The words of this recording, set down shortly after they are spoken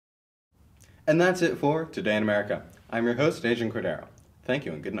And that's it for Today in America. I'm your host, Agent Cordero. Thank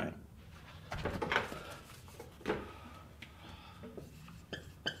you and good night.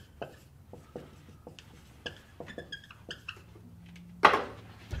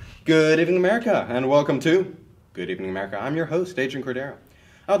 Good evening, America, and welcome to Good Evening America. I'm your host, Agent Cordero.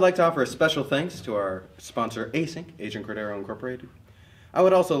 I would like to offer a special thanks to our sponsor, Async, Agent Cordero Incorporated. I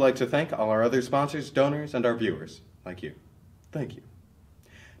would also like to thank all our other sponsors, donors, and our viewers, like you. Thank you.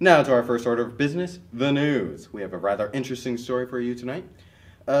 Now to our first order of business, the news. We have a rather interesting story for you tonight.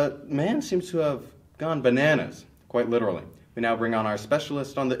 A man seems to have gone bananas, quite literally. We now bring on our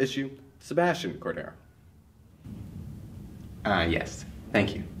specialist on the issue, Sebastian Cordero. Yes,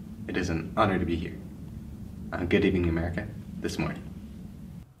 thank you. It is an honor to be here. Good evening, America, this morning.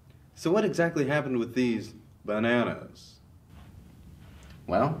 So what exactly happened with these bananas?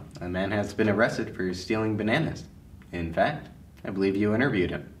 Well, a man has been arrested for stealing bananas. In fact, I believe you interviewed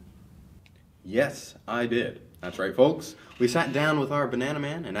him. Yes, I did. That's right, folks. We sat down with our banana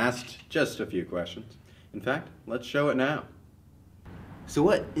man and asked just a few questions. In fact, let's show it now. So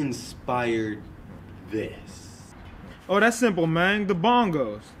what inspired this? Oh, that's simple, man. The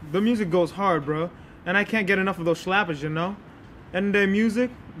BONgos. The music goes hard, bro. And I can't get enough of those slappers, you know? And their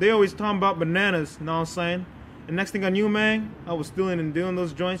music, they always talking about bananas, know what I'm saying? And next thing I knew, man, I was stealing and doing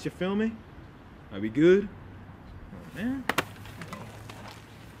those joints, you feel me? I'd be good. Oh, man.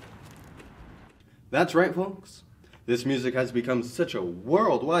 That's right, folks. This music has become such a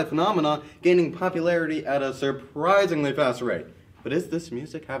worldwide phenomenon, gaining popularity at a surprisingly fast rate. But is this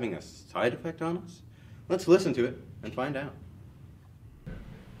music having a side effect on us? Let's listen to it and find out.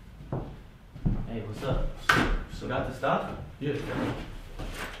 Hey, what's up? Still got the stuff? Yeah.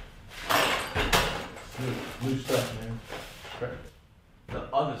 New stuff, man. Right.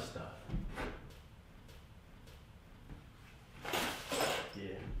 The other stuff. Yeah.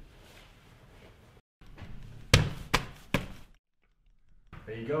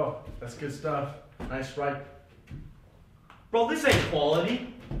 There you go. That's good stuff. Nice right. Bro, this ain't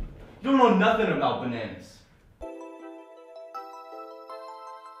quality. You don't know nothing about bananas.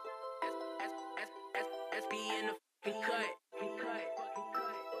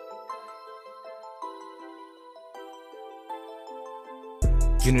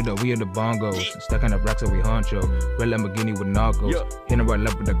 You know that we are the BONgos, stacking up racks and we honcho. Red Lamborghini with narcos, hitting right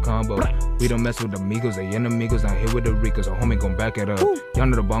left with the combo. We don't mess with the amigos, they enemigos. I'm here with the Ricos, so homie gon' back it up. Y'all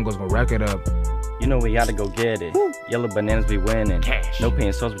know the BONgos gon' rack it up. You know we gotta go get it. Yellow bananas we winning. Cash. No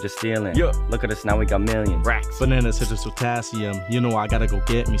paying souls, we just stealing. Look at us now, we got millions. Racks. Bananas hit us with potassium. You know I gotta go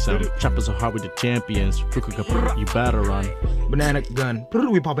get me some. Choppers are hard with the champions. You better run. Banana gun,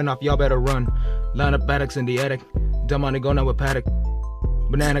 we popping off, y'all better run. Line up addicts in the attic, dumb money going out with paddock.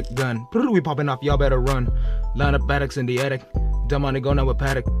 Banana gun, we popping off, y'all better run. Line up addicts in the attic, dumb money going out with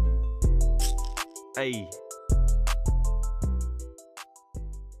paddock. Hey.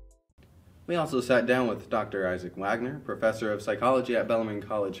 We also sat down with Dr. Isaac Wagner, professor of psychology at Bellarmine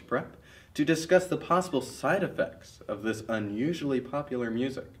College Prep, to discuss the possible side effects of this unusually popular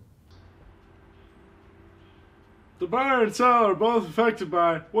music. The buyer and seller are both affected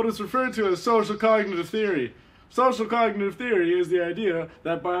by what is referred to as social cognitive theory. Social cognitive theory is the idea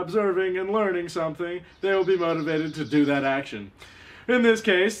that by observing and learning something, they will be motivated to do that action. In this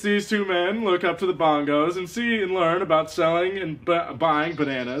case, these two men look up to the BONgos and see and learn about selling and buying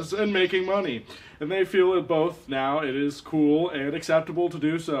bananas and making money. And they feel that both now it is cool and acceptable to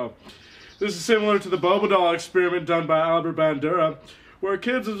do so. This is similar to the Boba doll experiment done by Albert Bandura, where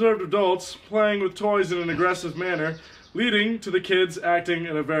kids observed adults playing with toys in an aggressive manner, leading to the kids acting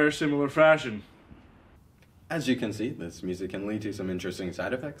in a very similar fashion. As you can see, this music can lead to some interesting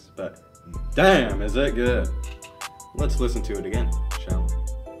side effects, but damn, is it good. Let's listen to it again, shall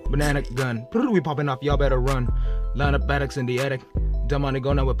we? Banana gun, we popping off, y'all better run. Line up addicts in the attic, dumb money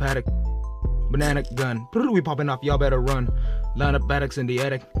going out with paddock. Banana gun, we popping off, y'all better run. Line up addicts in the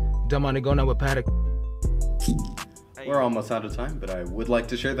attic, dumb money going out with paddock. We're almost out of time, but I would like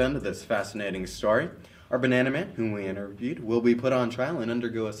to share the end of this fascinating story. Our banana man, whom we interviewed, will be put on trial and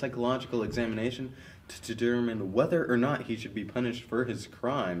undergo a psychological examination to determine whether or not he should be punished for his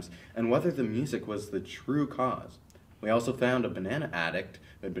crimes and whether the music was the true cause. We also found a banana addict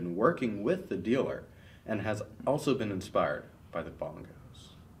who had been working with the dealer and has also been inspired by the BONgos.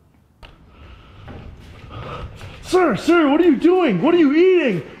 Sir, what are you doing? What are you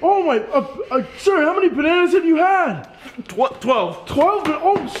eating? Oh my, sir, how many bananas have you had? 12. 12?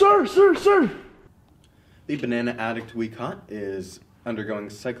 Oh, sir. The banana addict we caught is undergoing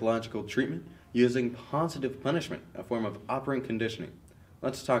psychological treatment using positive punishment, a form of operant conditioning.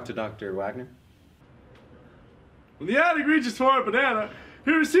 Let's talk to Dr. Wagner. When the addict reaches for a banana,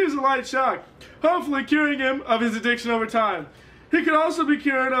 he receives a light shock, hopefully curing him of his addiction over time. He could also be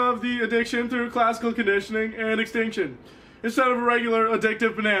cured of the addiction through classical conditioning and extinction. Instead of a regular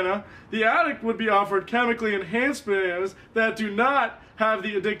addictive banana, the addict would be offered chemically enhanced bananas that do not have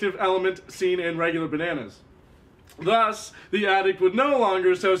the addictive element seen in regular bananas. Thus, the addict would no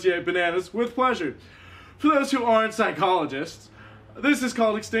longer associate bananas with pleasure. For those who aren't psychologists, this is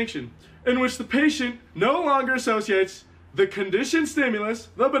called extinction, in which the patient no longer associates the conditioned stimulus,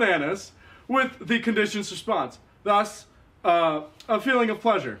 the bananas, with the conditioned response. Thus, a feeling of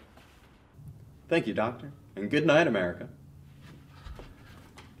pleasure. Thank you, Doctor, and good night, America.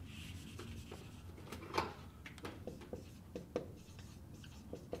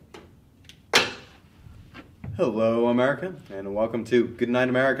 Hello, America, and welcome to Good Night,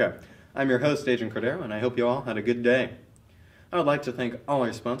 America. I'm your host, Agent Cordero, and I hope you all had a good day. I would like to thank all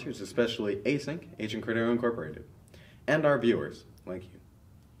our sponsors, especially Async, Agent Cordero Incorporated, and our viewers, like you.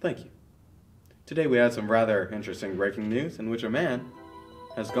 Thank you. Today we had some rather interesting breaking news in which a man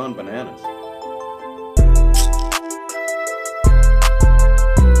has gone bananas.